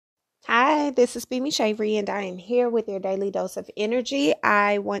Hi, this is Bimi Shavery, and I am here with your daily dose of energy.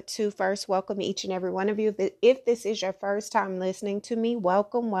 I want to first welcome each and every one of you. If this is your first time listening to me,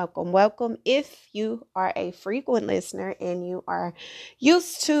 welcome, welcome, welcome. If you are a frequent listener and you are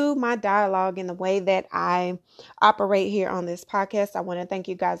used to my dialogue and the way that I operate here on this podcast, I want to thank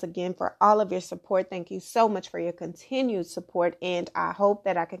you guys again for all of your support. Thank you so much for your continued support, and I hope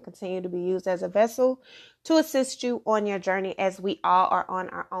that I can continue to be used as a vessel to assist you on your journey, as we all are on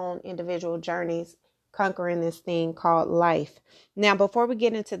our own individual journeys conquering this thing called life. Now, before we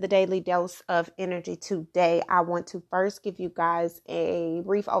get into the daily dose of energy today, I want to first give you guys a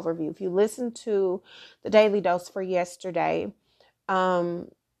brief overview. If you listened to the daily dose for yesterday, where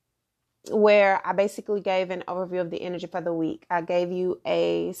I basically gave an overview of the energy for the week, I gave you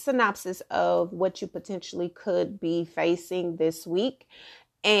a synopsis of what you potentially could be facing this week.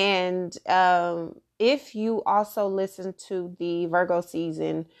 And if you also listen to the Virgo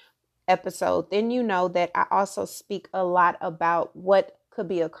season episode, then you know that I also speak a lot about what could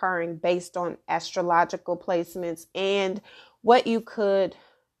be occurring based on astrological placements and what you could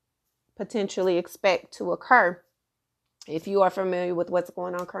potentially expect to occur. If you are familiar with what's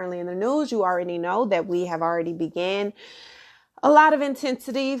going on currently in the news, you already know that we have already began a lot of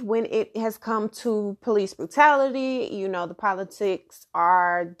intensity when it has come to police brutality. You know, the politics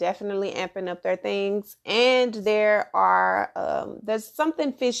are definitely amping up their things, and there's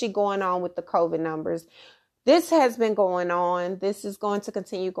something fishy going on with the COVID numbers. This has been going on. This is going to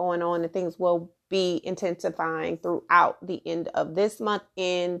continue going on, and things will be intensifying throughout the end of this month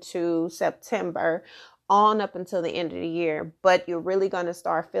into September, on up until the end of the year. But you're really going to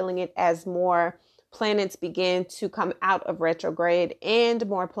start feeling it as more planets begin to come out of retrograde and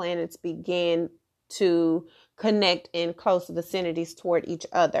more planets begin to connect in close vicinities toward each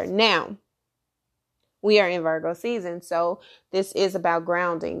other. Now, we are in Virgo season, so this is about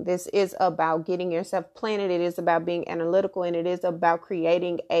grounding. This is about getting yourself planted. It is about being analytical, and it is about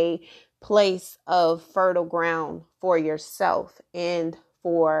creating a place of fertile ground for yourself and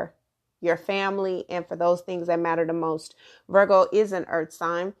for your family and for those things that matter the most. Virgo is an earth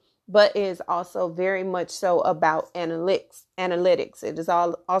sign, but it is also very much so about analytics. It is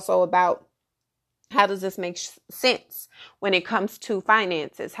also about, how does this make sense when it comes to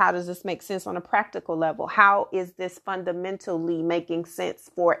finances? How does this make sense on a practical level? How is this fundamentally making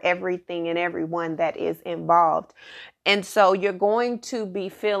sense for everything and everyone that is involved? And so you're going to be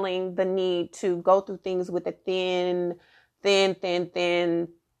feeling the need to go through things with a thin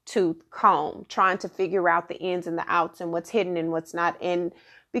tooth comb, trying to figure out the ins and the outs and what's hidden and what's not. And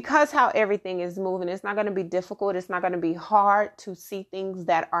because how everything is moving, it's not going to be difficult. It's not going to be hard to see things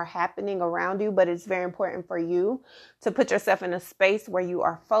that are happening around you, but it's very important for you to put yourself in a space where you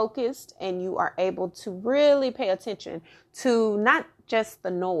are focused and you are able to really pay attention to not just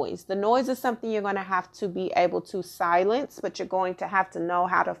the noise. The noise is something you're going to have to be able to silence, but you're going to have to know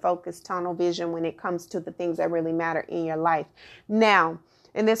how to focus tunnel vision when it comes to the things that really matter in your life. Now,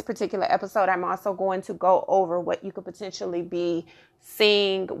 in this particular episode, I'm also going to go over what you could potentially be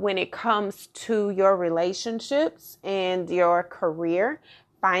seeing when it comes to your relationships and your career.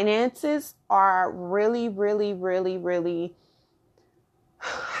 Finances are really, really, really, really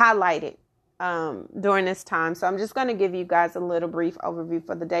highlighted during this time. So I'm just going to give you guys a little brief overview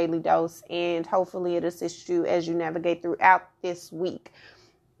for the daily dose, and hopefully it assists you as you navigate throughout this week.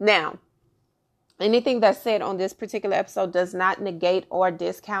 Now, anything that's said on this particular episode does not negate or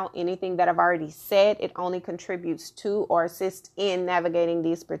discount anything that I've already said. It only contributes to or assists in navigating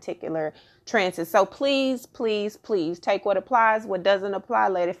these particular trances. So please, please, please take what applies. What doesn't apply,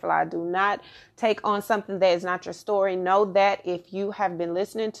 let it fly. Do not take on something that is not your story. Know that if you have been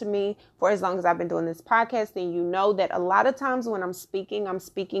listening to me for as long as I've been doing this podcast, then you know that a lot of times when I'm speaking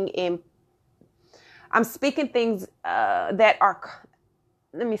things that are...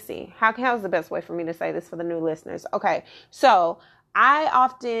 Let me see. How's the best way for me to say this for the new listeners? Okay. So I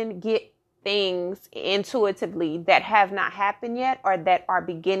often get things intuitively that have not happened yet or that are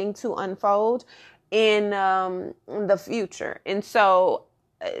beginning to unfold in the future. And so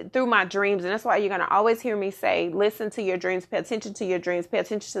through my dreams, and that's why you're going to always hear me say, listen to your dreams, pay attention to your dreams, pay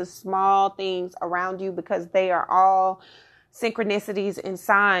attention to small things around you, because they are all synchronicities and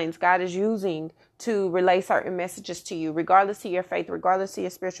signs God is using to relay certain messages to you, regardless of your faith, regardless of your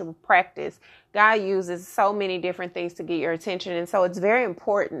spiritual practice. God uses so many different things to get your attention. And so it's very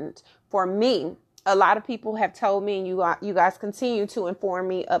important for me. A lot of people have told me, and you guys continue to inform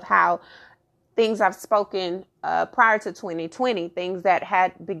me of how things I've spoken prior to 2020, things that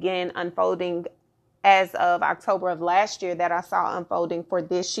had began unfolding as of October of last year that I saw unfolding for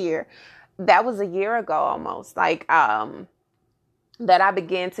this year. That was a year ago almost. that I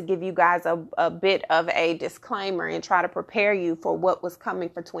began to give you guys a bit of a disclaimer and try to prepare you for what was coming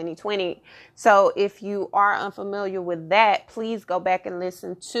for 2020. So if you are unfamiliar with that, please go back and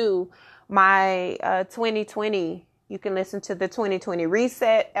listen to my 2020. You can listen to the 2020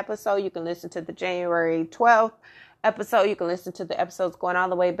 reset episode. You can listen to the January 12th episode. You can listen to the episodes going all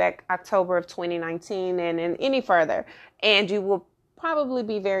the way back October of 2019 and any further. And you will probably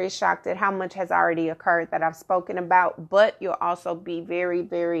be very shocked at how much has already occurred that I've spoken about, but you'll also be very,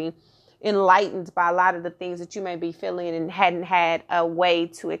 very enlightened by a lot of the things that you may be feeling and hadn't had a way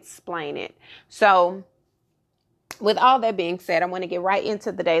to explain it. So with all that being said, I want to get right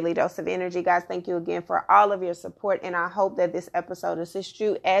into the daily dose of energy. Guys, thank you again for all of your support. And I hope that this episode assists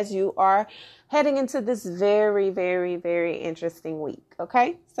you as you are heading into this very, very, very interesting week.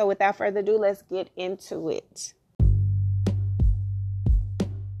 Okay, so without further ado, let's get into it.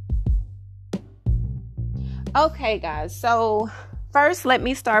 Okay, guys, so first, let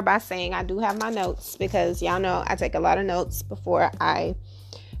me start by saying I do have my notes because y'all know I take a lot of notes before I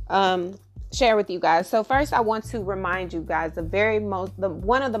share with you guys. So first, I want to remind you guys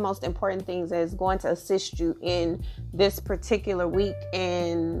one of the most important things that is going to assist you in this particular week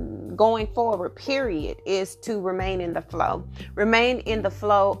and going forward, period, is to remain in the flow. Remain in the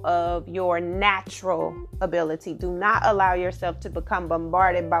flow of your natural ability. Do not allow yourself to become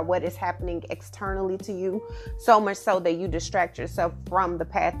bombarded by what is happening externally to you, so much so that you distract yourself from the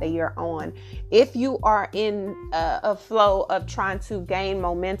path that you're on. If you are in a flow of trying to gain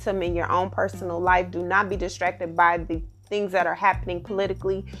momentum in your own personal life, do not be distracted by the things that are happening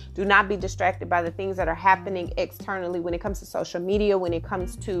politically. Do not be distracted by the things that are happening externally when it comes to social media, when it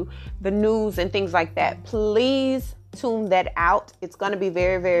comes to the news and things like that. Please tune that out. It's going to be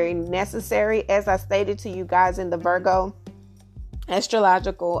very, very necessary. As I stated to you guys in the Virgo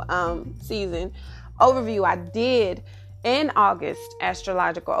astrological season overview I did in August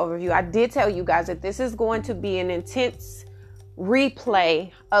astrological overview, I did tell you guys that this is going to be an intense replay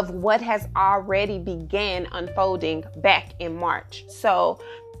of what has already began unfolding back in March. So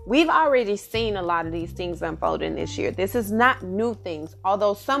we've already seen a lot of these things unfolding this year. This is not new things.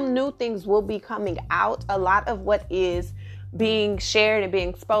 Although some new things will be coming out, a lot of what is being shared and being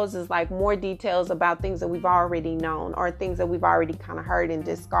exposed is like more details about things that we've already known or things that we've already kind of heard and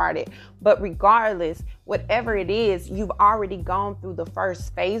discarded. But regardless, whatever it is, you've already gone through the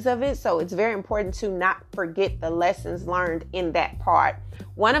first phase of it. So it's very important to not forget the lessons learned in that part.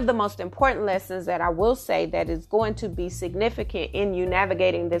 One of the most important lessons that I will say that is going to be significant in you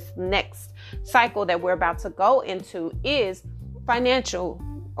navigating this next cycle that we're about to go into is financial.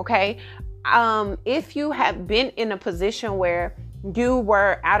 Okay. If you have been in a position where you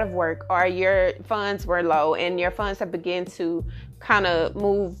were out of work or your funds were low and your funds have begun to kind of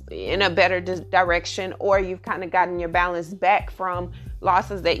move in a better direction, or you've kind of gotten your balance back from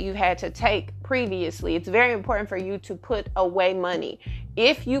losses that you had to take previously, it's very important for you to put away money.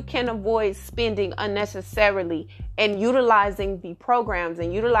 If you can avoid spending unnecessarily and utilizing the programs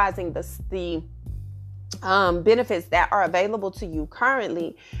and utilizing the benefits that are available to you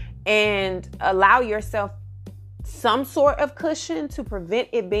currently, and allow yourself some sort of cushion to prevent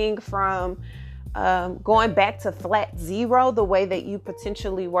it being from going back to flat zero the way that you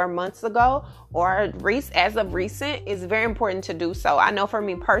potentially were months ago or as of recent, is very important to do so. I know for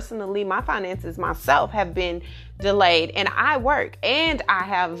me personally, my finances myself have been delayed, and I work and I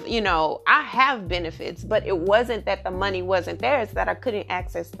have benefits, but it wasn't that the money wasn't there, it's that I couldn't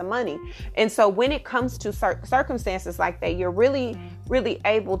access the money. And so when it comes to circumstances like that, you're really, really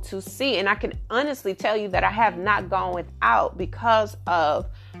able to see, and I can honestly tell you that I have not gone without because of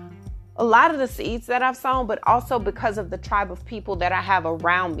a lot of the seeds that I've sown, but also because of the tribe of people that I have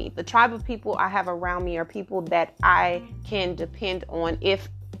around me. The tribe of people I have around me are people that I can depend on if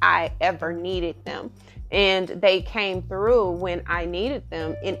I ever needed them. And they came through when I needed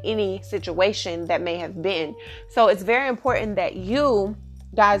them in any situation that may have been. So it's very important that you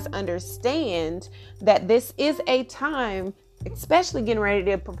guys understand that this is a time, especially getting ready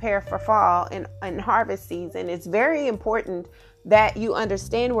to prepare for fall and harvest season. It's very important that you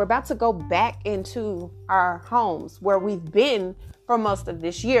understand we're about to go back into our homes where we've been for most of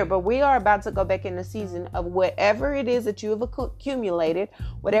this year, but we are about to go back in the season of whatever it is that you have accumulated,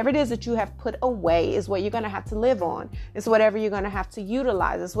 whatever it is that you have put away is what you're going to have to live on. It's whatever you're going to have to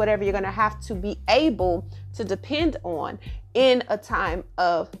utilize. It's whatever you're going to have to be able to depend on in a time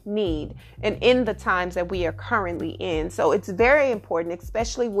of need and in the times that we are currently in. So it's very important,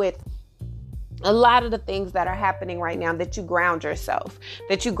 especially with a lot of the things that are happening right now, that you ground yourself,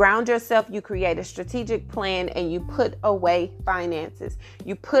 you create a strategic plan, and you put away finances.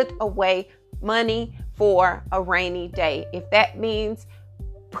 You put away money for a rainy day. If that means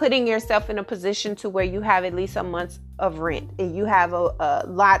putting yourself in a position to where you have at least a month of rent, and you have a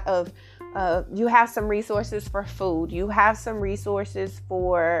lot of you have some resources for food, you have some resources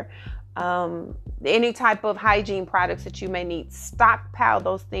for any type of hygiene products that you may need, stockpile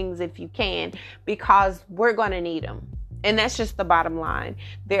those things if you can, because we're going to need them. And that's just the bottom line.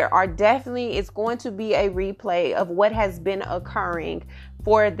 It's going to be a replay of what has been occurring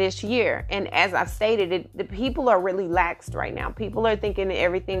for this year. And as I've stated, the people are really laxed right now. People are thinking that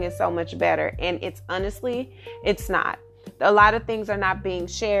everything is so much better. And it's not. A lot of things are not being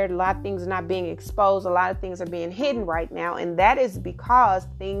shared. A lot of things are not being exposed. A lot of things are being hidden right now. And that is because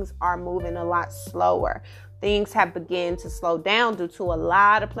things are moving a lot slower. Things have begun to slow down due to a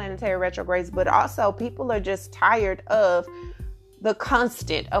lot of planetary retrogrades, but also people are just tired of the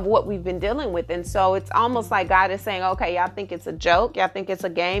constant of what we've been dealing with. And so it's almost like God is saying, okay, y'all think it's a joke. Y'all think it's a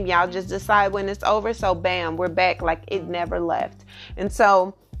game. Y'all just decide when it's over. So bam, we're back like it never left. And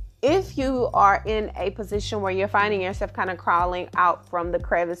so if you are in a position where you're finding yourself kind of crawling out from the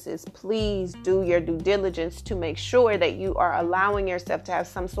crevices, please do your due diligence to make sure that you are allowing yourself to have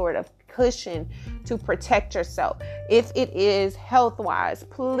some sort of cushion to protect yourself. If it is health-wise,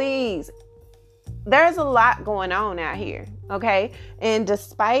 please, there's a lot going on out here, okay? And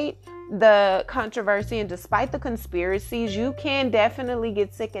despite the controversy and despite the conspiracies, you can definitely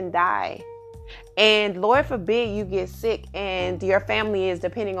get sick and die. And Lord forbid you get sick and your family is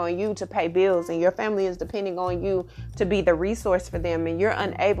depending on you to pay bills, and your family is depending on you to be the resource for them, and you're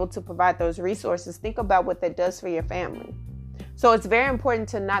unable to provide those resources. Think about what that does for your family. So it's very important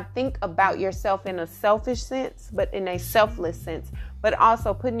to not think about yourself in a selfish sense, but in a selfless sense, but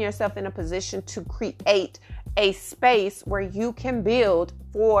also putting yourself in a position to create a space where you can build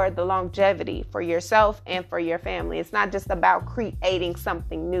for the longevity for yourself and for your family. It's not just about creating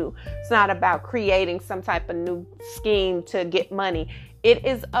something new. It's not about creating some type of new scheme to get money. It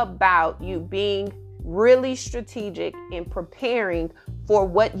is about you being really strategic in preparing for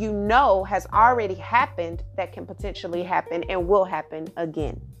what you know has already happened that can potentially happen and will happen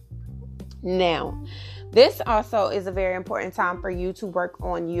again. Now, this also is a very important time for you to work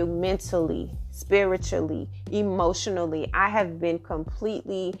on you mentally, spiritually, emotionally. I have been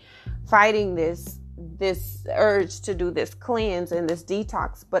completely fighting this urge to do this cleanse and this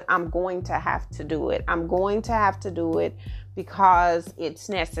detox, but I'm going to have to do it. I'm going to have to do it because it's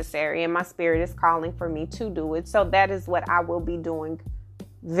necessary and my spirit is calling for me to do it. So that is what I will be doing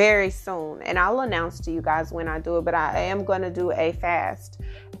very soon. And I'll announce to you guys when I do it, but I am going to do a fast.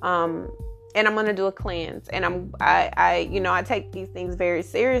 And I'm going to do a cleanse. And I take these things very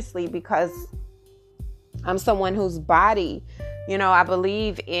seriously because I'm someone whose body, I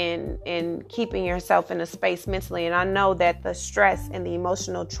believe in keeping yourself in a space mentally. And I know that the stress and the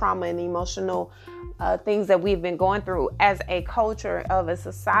emotional trauma and the emotional things that we've been going through as a culture of a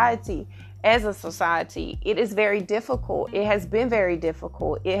society, it is very difficult. It has been very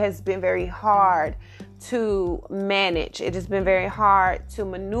difficult. It has been very hard to manage. It has been very hard to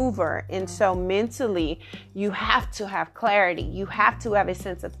maneuver. And so mentally, you have to have clarity. You have to have a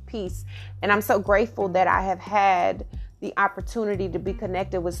sense of peace. And I'm so grateful that I have had the opportunity to be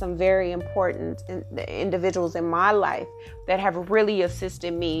connected with some very important individuals in my life that have really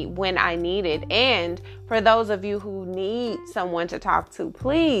assisted me when I need it. And for those of you who need someone to talk to,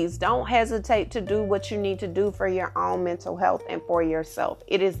 please don't hesitate to do what you need to do for your own mental health and for yourself.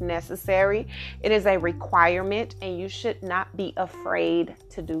 It is necessary. It is a requirement, and you should not be afraid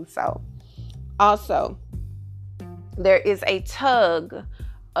to do so. Also, there is a tug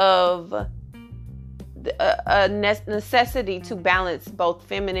of a necessity to balance both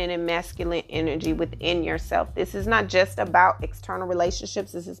feminine and masculine energy within yourself. This is not just about external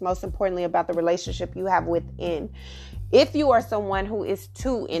relationships. This is most importantly about the relationship you have within. If you are someone who is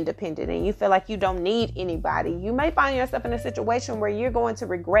too independent and you feel like you don't need anybody, you may find yourself in a situation where you're going to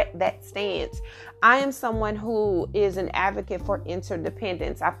regret that stance. I am someone who is an advocate for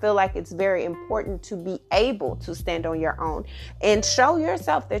interdependence. I feel like it's very important to be able to stand on your own and show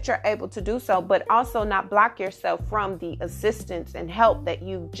yourself that you're able to do so, but also not block yourself from the assistance and help that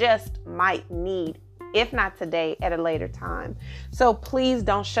you just might need, if not today, at a later time. So please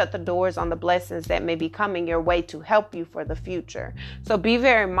don't shut the doors on the blessings that may be coming your way to help you for the future. So be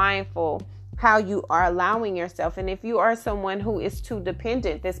very mindful how you are allowing yourself. And if you are someone who is too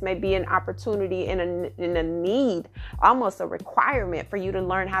dependent, this may be an opportunity and a need, almost a requirement for you to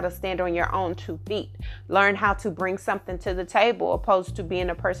learn how to stand on your own 2 feet, learn how to bring something to the table, opposed to being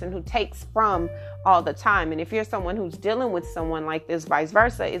a person who takes from all the time. And if you're someone who's dealing with someone like this, vice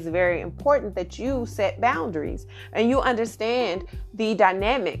versa, it's very important that you set boundaries and you understand the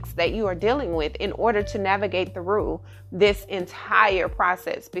dynamics that you are dealing with in order to navigate through this entire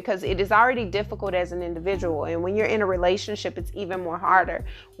process, because it is already difficult as an individual. And when you're in a relationship, it's even more harder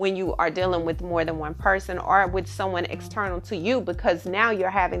when you are dealing with more than one person or with someone external to you, because now you're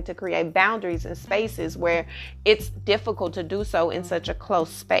having to create boundaries and spaces where it's difficult to do so in such a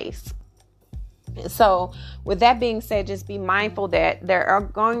close space. So with that being said, just be mindful that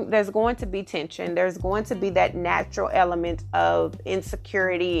there's going to be tension. There's going to be that natural element of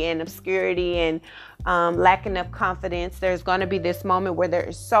insecurity and obscurity and lacking of confidence. There's going to be this moment where there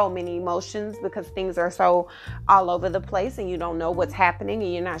is so many emotions because things are so all over the place and you don't know what's happening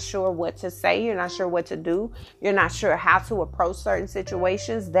and you're not sure what to say. You're not sure what to do. You're not sure how to approach certain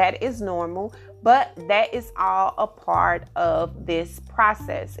situations. That is normal. But that is all a part of this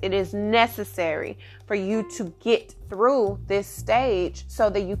process. It is necessary for you to get through this stage so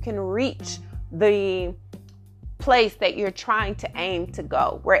that you can reach the place that you're trying to aim to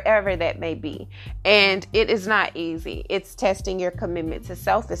go, wherever that may be. And it is not easy. It's testing your commitment to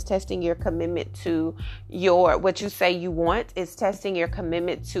self. It's testing your commitment to what you say you want. It's testing your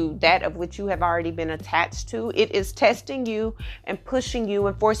commitment to that of which you have already been attached to. It is testing you and pushing you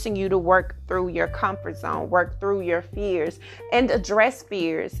and forcing you to work through your comfort zone, work through your fears, and address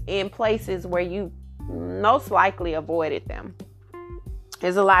fears in places where you most likely avoided them.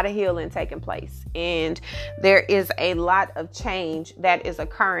 There's a lot of healing taking place, and there is a lot of change that is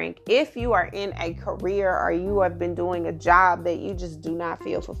occurring. If you are in a career or you have been doing a job that you just do not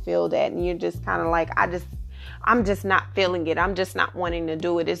feel fulfilled at, and you're just kind of like, I'm just not feeling it. I'm just not wanting to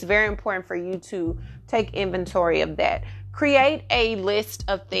do it. It's very important for you to take inventory of that. Create a list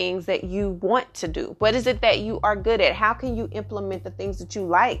of things that you want to do. What is it that you are good at? How can you implement the things that you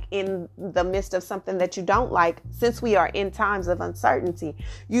like in the midst of something that you don't like, since we are in times of uncertainty?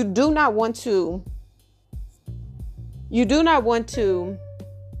 You do not want to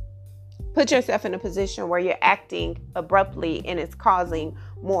put yourself in a position where you're acting abruptly and it's causing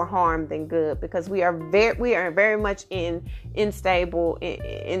more harm than good, because we are very much in unstable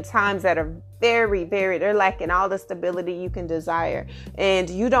in times that are very, very, they're lacking all the stability you can desire. And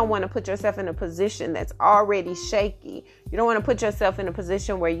you don't want to put yourself in a position that's already shaky. You don't want to put yourself in a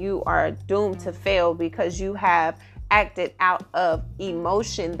position where you are doomed to fail because you have acted out of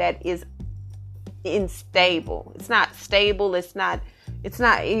emotion that is unstable. It's not stable. It's not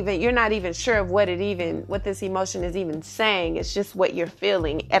even, you're not even sure of what this emotion is even saying. It's just what you're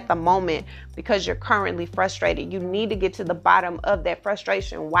feeling at the moment because you're currently frustrated. You need to get to the bottom of that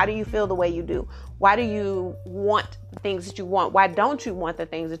frustration. Why do you feel the way you do? Why do you want the things that you want? Why don't you want the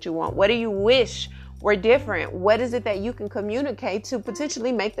things that you want? What do you wish were different? What is it that you can communicate to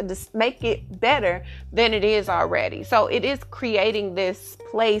potentially make it better than it is already? So it is creating this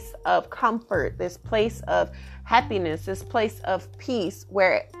place of comfort, this place of happiness, this place of peace,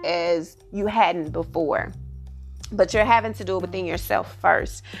 whereas you hadn't before. But you're having to do it within yourself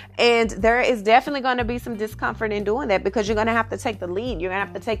first. And there is definitely going to be some discomfort in doing that, because you're going to have to take the lead. You're going to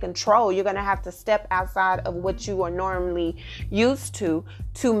have to take control. You're going to have to step outside of what you are normally used to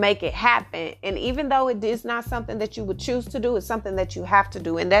make it happen. And even though it is not something that you would choose to do, it's something that you have to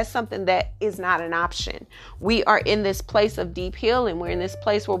do. And that's something that is not an option. We are in this place of deep healing. We're in this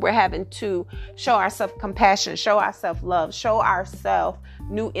place where we're having to show ourselves compassion, show ourselves love, show ourselves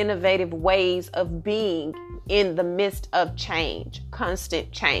new innovative ways of being in the midst of change,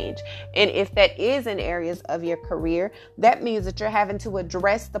 constant change. And if that is in areas of your career, that means that you're having to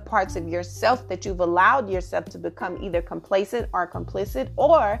address the parts of yourself that you've allowed yourself to become either complacent or complicit,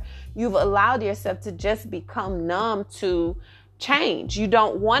 or you've allowed yourself to just become numb to change. You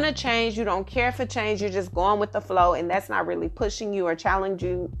don't want to change. You don't care for change. You're just going with the flow, and that's not really pushing you or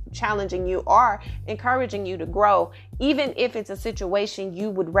challenging you or encouraging you to grow, even if it's a situation you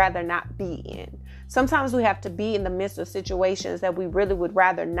would rather not be in. Sometimes we have to be in the midst of situations that we really would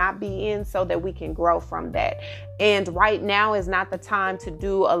rather not be in so that we can grow from that. And right now is not the time to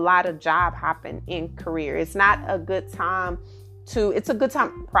do a lot of job hopping in career. It's not a good time it's a good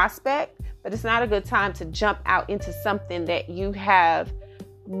time to prospect, but it's not a good time to jump out into something that you have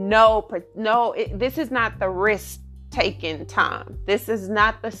this is not the risk-taking time. This is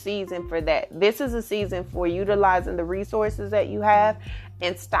not the season for that. This is a season for utilizing the resources that you have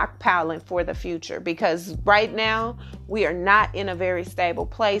and stockpiling for the future, because right now we are not in a very stable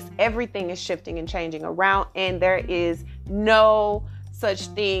place. Everything is shifting and changing around, and there is no such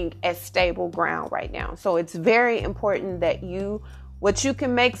thing as stable ground right now. So it's very important that what you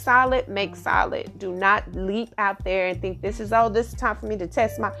can make solid, make solid. Do not leap out there and think this is time for me to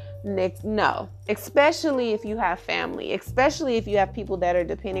test my next. No, especially if you have family, especially if you have people that are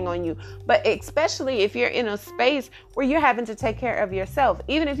depending on you, but especially if you're in a space where you're having to take care of yourself,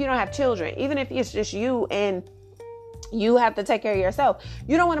 even if you don't have children, even if it's just you and you have to take care of yourself.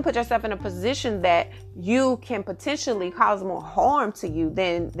 You don't want to put yourself in a position that you can potentially cause more harm to you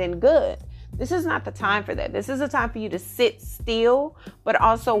than good. This is not the time for that. This is a time for you to sit still, but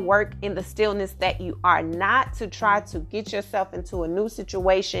also work in the stillness that you are, not to try to get yourself into a new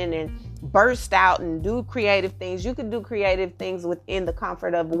situation and burst out and do creative things. You can do creative things within the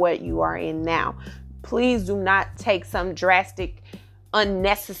comfort of what you are in now. Please do not take some drastic,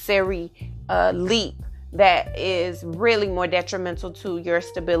 unnecessary leap that is really more detrimental to your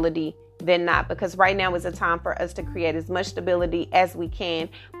stability than not, because right now is a time for us to create as much stability as we can,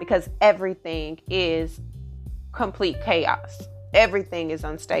 because everything is complete chaos. Everything is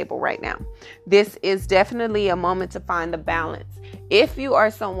unstable right now. This is definitely a moment to find the balance. If you are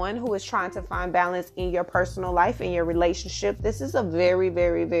someone who is trying to find balance in your personal life, in your relationship, this is a very,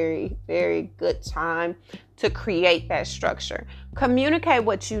 very, very, very good time to create that structure. Communicate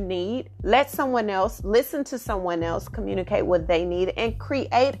what you need. Let someone else listen to someone else communicate what they need, and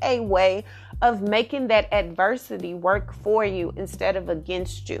create a way of making that adversity work for you instead of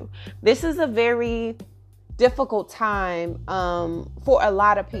against you. This is a very difficult time for a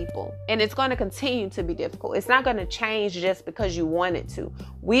lot of people, and it's going to continue to be difficult. It's not going to change just because you want it to.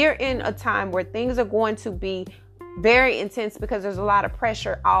 We're in a time where things are going to be very intense because there's a lot of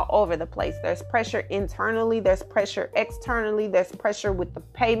pressure all over the place. There's pressure internally, there's pressure externally, there's pressure with the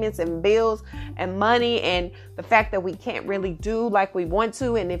payments and bills and money, and the fact that we can't really do like we want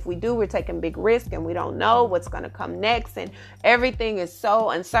to, and if we do, we're taking big risk and we don't know what's going to come next, and everything is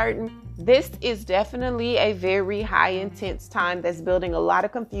so uncertain. This is definitely a very high intense time that's building a lot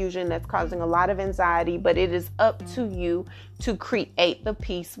of confusion, that's causing a lot of anxiety, but it is up to you to create the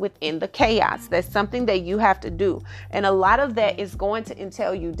peace within the chaos. That's something that you have to do. And a lot of that is going to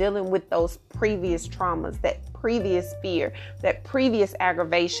entail you dealing with those previous traumas, that previous fear, that previous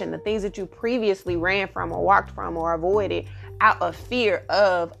aggravation, the things that you previously ran from or walked from or avoided out of fear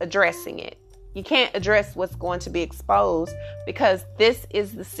of addressing it. You can't address what's going to be exposed, because this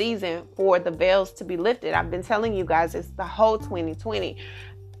is the season for the veils to be lifted. I've been telling you guys, it's the whole 2020.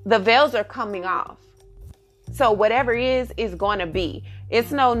 The veils are coming off. So whatever is going to be.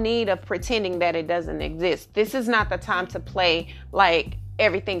 It's no need of pretending that it doesn't exist. This is not the time to play like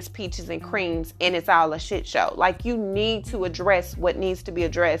everything's peaches and creams and it's all a shit show. Like, you need to address what needs to be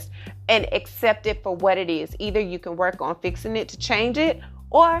addressed and accept it for what it is. Either you can work on fixing it to change it,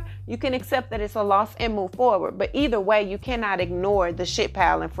 or you can accept that it's a loss and move forward. But either way, you cannot ignore the shit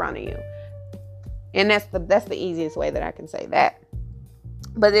pile in front of you. And that's the easiest way that I can say that.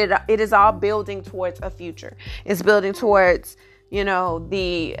 But it is all building towards a future. It's building towards,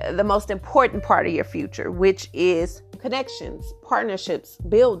 the most important part of your future, which is connections, partnerships,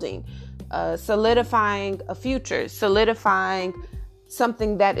 building, solidifying a future, solidifying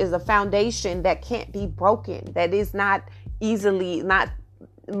something that is a foundation that can't be broken, that is not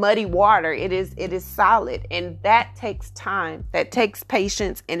muddy water. It is solid, and that takes time, that takes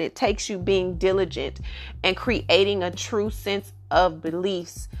patience, and it takes you being diligent and creating a true sense of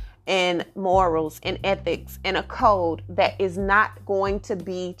beliefs and morals and ethics and a code that is not going to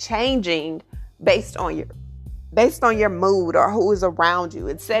be changing based on your mood or who is around you.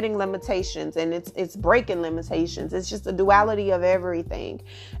 It's setting limitations, and it's breaking limitations. It's just a duality of everything,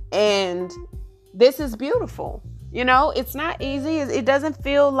 and this is beautiful. It's not easy. It doesn't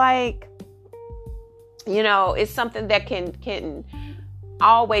feel like, it's something that can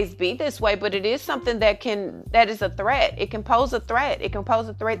always be this way, but it is something that is a threat. It can pose a threat. It can pose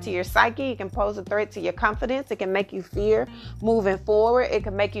a threat to your psyche. It can pose a threat to your confidence. It can make you fear moving forward. It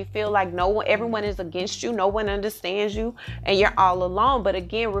can make you feel like everyone is against you. No one understands you, and you're all alone. But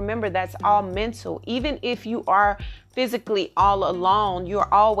again, remember, that's all mental. Even if you are physically all alone, you're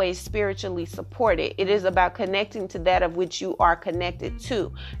always spiritually supported. It is about connecting to that of which you are connected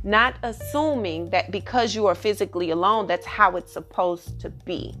to, not assuming that because you are physically alone, that's how it's supposed to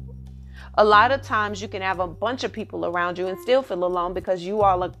be. A lot of times you can have a bunch of people around you and still feel alone because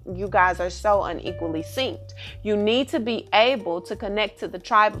you guys are so unequally synced. You need to be able to connect to the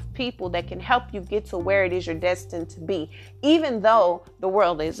tribe of people that can help you get to where it is you're destined to be, even though the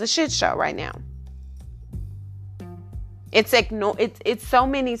world is a shit show right now. It's so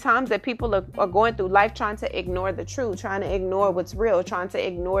many times that people are going through life trying to ignore the truth, trying to ignore what's real, trying to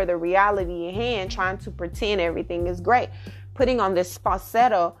ignore the reality at hand, trying to pretend everything is great, putting on this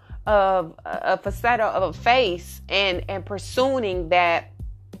facade of a face and pursuing this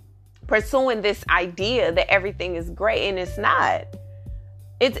idea that everything is great, and it's not.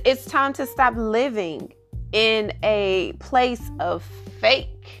 It's time to stop living in a place of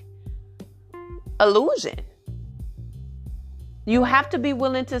fake illusion. You have to be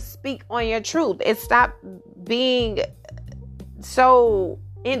willing to speak on your truth. And stop being so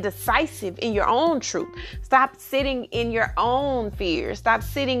indecisive in your own truth. Stop sitting in your own fear. Stop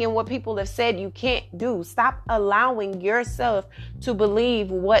sitting in what people have said you can't do. Stop allowing yourself to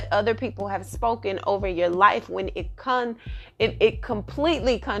believe what other people have spoken over your life when it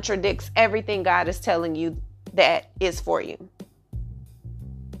completely contradicts everything God is telling you that is for you.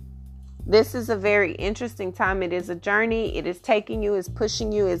 This is a very interesting time. It is a journey. It is taking you, it's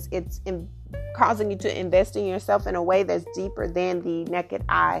pushing you, it's causing you to invest in yourself in a way that's deeper than the naked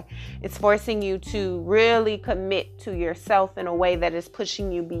eye. It's forcing you to really commit to yourself in a way that is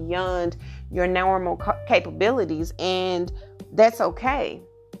pushing you beyond your normal capabilities. And that's okay,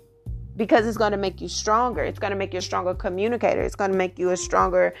 because it's going to make you stronger. It's going to make you a stronger communicator. It's going to make you a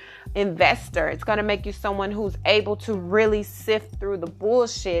stronger investor. It's going to make you someone who's able to really sift through the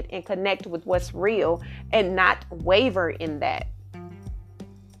bullshit and connect with what's real and not waver in that.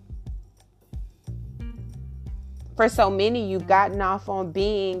 For so many, you've gotten off on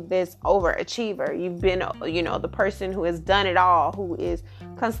being this overachiever. You've been, the person who has done it all, who is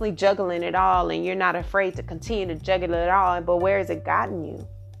constantly juggling it all, and you're not afraid to continue to juggle it all. But where has it gotten you?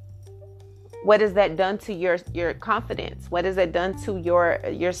 What has that done to your confidence? What has it done to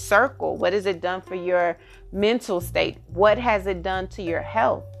your circle? What has it done for your mental state? What has it done to your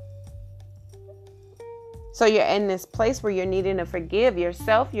health? So you're in this place where you're needing to forgive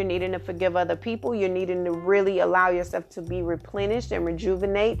yourself. You're needing to forgive other people. You're needing to really allow yourself to be replenished and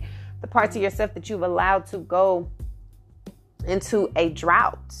rejuvenate the parts of yourself that you've allowed to go into a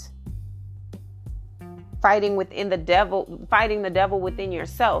drought. Fighting the devil within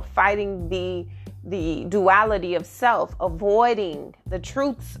yourself, fighting the duality of self, avoiding the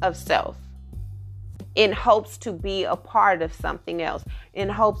truths of self in hopes to be a part of something else, in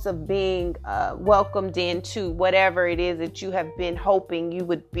hopes of being welcomed into whatever it is that you have been hoping you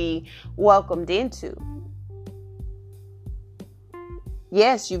would be welcomed into.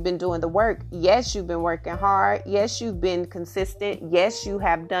 Yes, you've been doing the work. Yes, you've been working hard. Yes, you've been consistent. Yes, you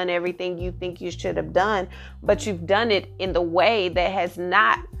have done everything you think you should have done, but you've done it in the way that has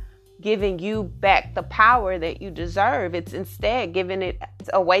not given you back the power that you deserve. It's instead giving it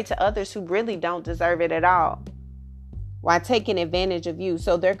away to others who really don't deserve it at all, while taking advantage of you.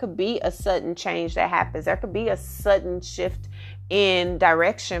 So there could be a sudden change that happens. There could be a sudden shift in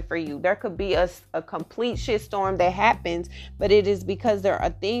direction for you. There could be a complete shitstorm that happens, but it is because there are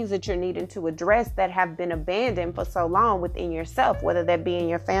things that you're needing to address that have been abandoned for so long within yourself, whether that be in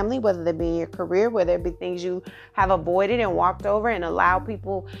your family, whether that be in your career, whether it be things you have avoided and walked over and allow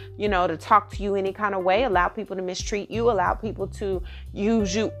people, to talk to you any kind of way, allow people to mistreat you, allow people to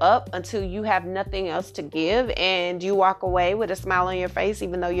use you up until you have nothing else to give and you walk away with a smile on your face,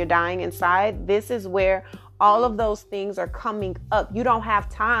 even though you're dying inside. This is where all of those things are coming up. You don't have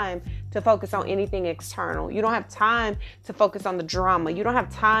time to focus on anything external. You don't have time to focus on the drama. You don't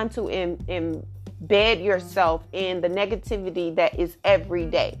have time to embed yourself in the negativity that is every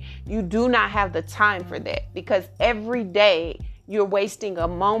day. You do not have the time for that, because every day you're wasting a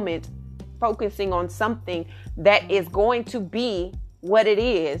moment focusing on something that is going to be what it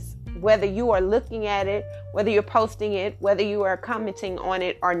is, whether you are looking at it, whether you're posting it, whether you are commenting on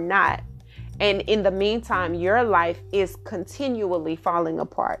it or not. And in the meantime, your life is continually falling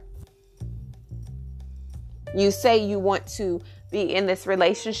apart. You say you want to be in this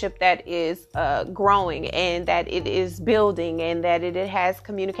relationship that is growing and that it is building and that it has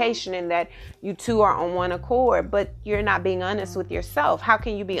communication and that you two are on one accord, but you're not being honest with yourself. How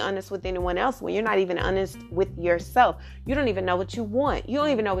can you be honest with anyone else when you're not even honest with yourself? You don't even know what you want. You don't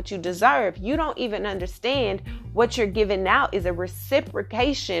even know what you deserve. You don't even understand what you're giving out is a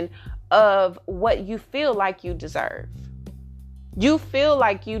reciprocation of what you feel like you deserve. You feel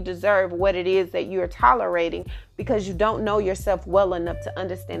like you deserve what it is that you're tolerating because you don't know yourself well enough to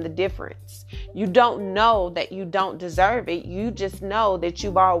understand the difference. You don't know that you don't deserve it. You just know that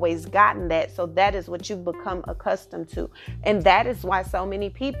you've always gotten that. So that is what you've become accustomed to. And that is why so many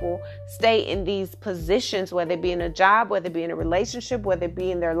people stay in these positions, whether it be in a job, whether it be in a relationship, whether it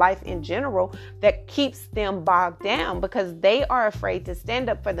be in their life in general, that keeps them bogged down because they are afraid to stand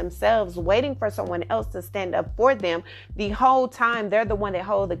up for themselves, waiting for someone else to stand up for them. The whole time they're the one that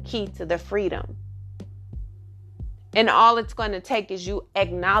hold the key to the freedom. And all it's going to take is you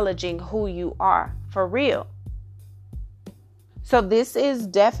acknowledging who you are for real. So this is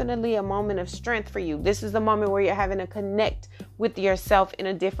definitely a moment of strength for you. This is the moment where you're having to connect with yourself in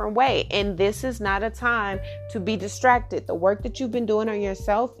a different way. And this is not a time to be distracted. The work that you've been doing on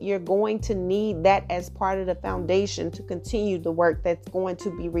yourself, you're going to need that as part of the foundation to continue the work that's going to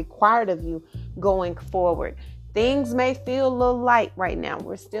be required of you going forward. Things may feel a little light right now.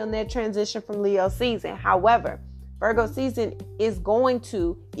 We're still in that transition from Leo season. However, Virgo season is going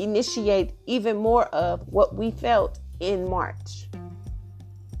to initiate even more of what we felt in March.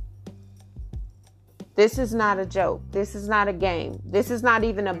 This is not a joke. This is not a game. This is not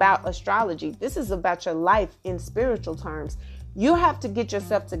even about astrology. This is about your life in spiritual terms. You have to get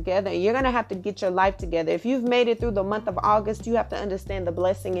yourself together. You're going to have to get your life together. If you've made it through the month of August, you have to understand the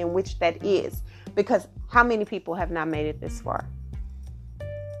blessing in which that is. Because how many people have not made it this far?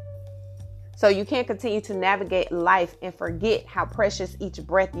 So you can't continue to navigate life and forget how precious each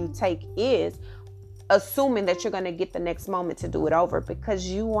breath you take is, assuming that you're going to get the next moment to do it over, because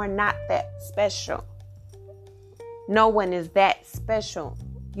you are not that special. No one is that special.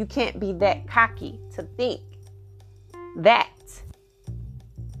 You can't be that cocky to think that.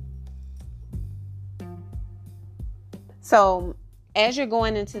 So as you're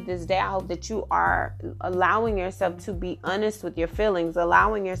going into this day, I hope that you are allowing yourself to be honest with your feelings,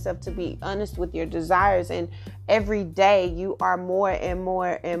 allowing yourself to be honest with your desires. And every day you are more and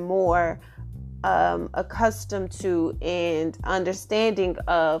more and more accustomed to and understanding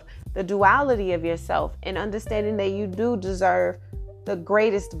of the duality of yourself and understanding that you do deserve the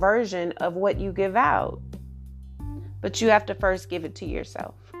greatest version of what you give out. But you have to first give it to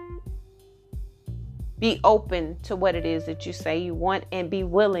yourself. Be open to what it is that you say you want and be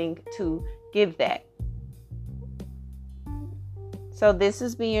willing to give that. So this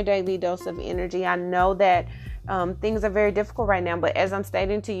has been your daily dose of energy. I know that things are very difficult right now, but as I'm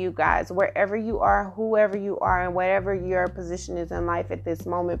stating to you guys, wherever you are, whoever you are, and whatever your position is in life at this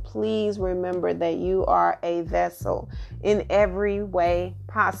moment, please remember that you are a vessel in every way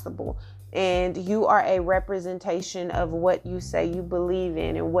possible. And you are a representation of what you say you believe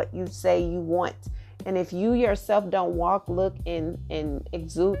in and what you say you want. And if you yourself don't walk, look, and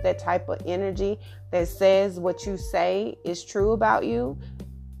exude that type of energy that says what you say is true about you,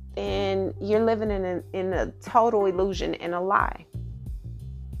 then you're living in a total illusion and a lie.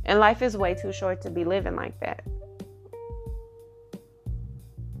 And life is way too short to be living like that.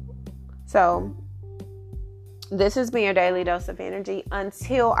 So this has been your daily dose of energy.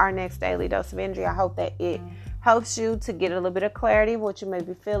 Until our next daily dose of energy, I hope that it helps you to get a little bit of clarity of what you may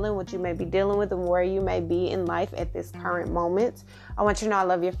be feeling, what you may be dealing with, and where you may be in life at this current moment. I want you to know I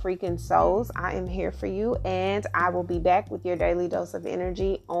love your freaking souls. I am here for you, and I will be back with your daily dose of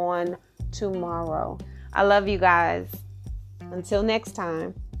energy on tomorrow. I love you guys. Until next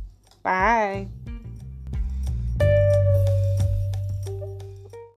time. Bye.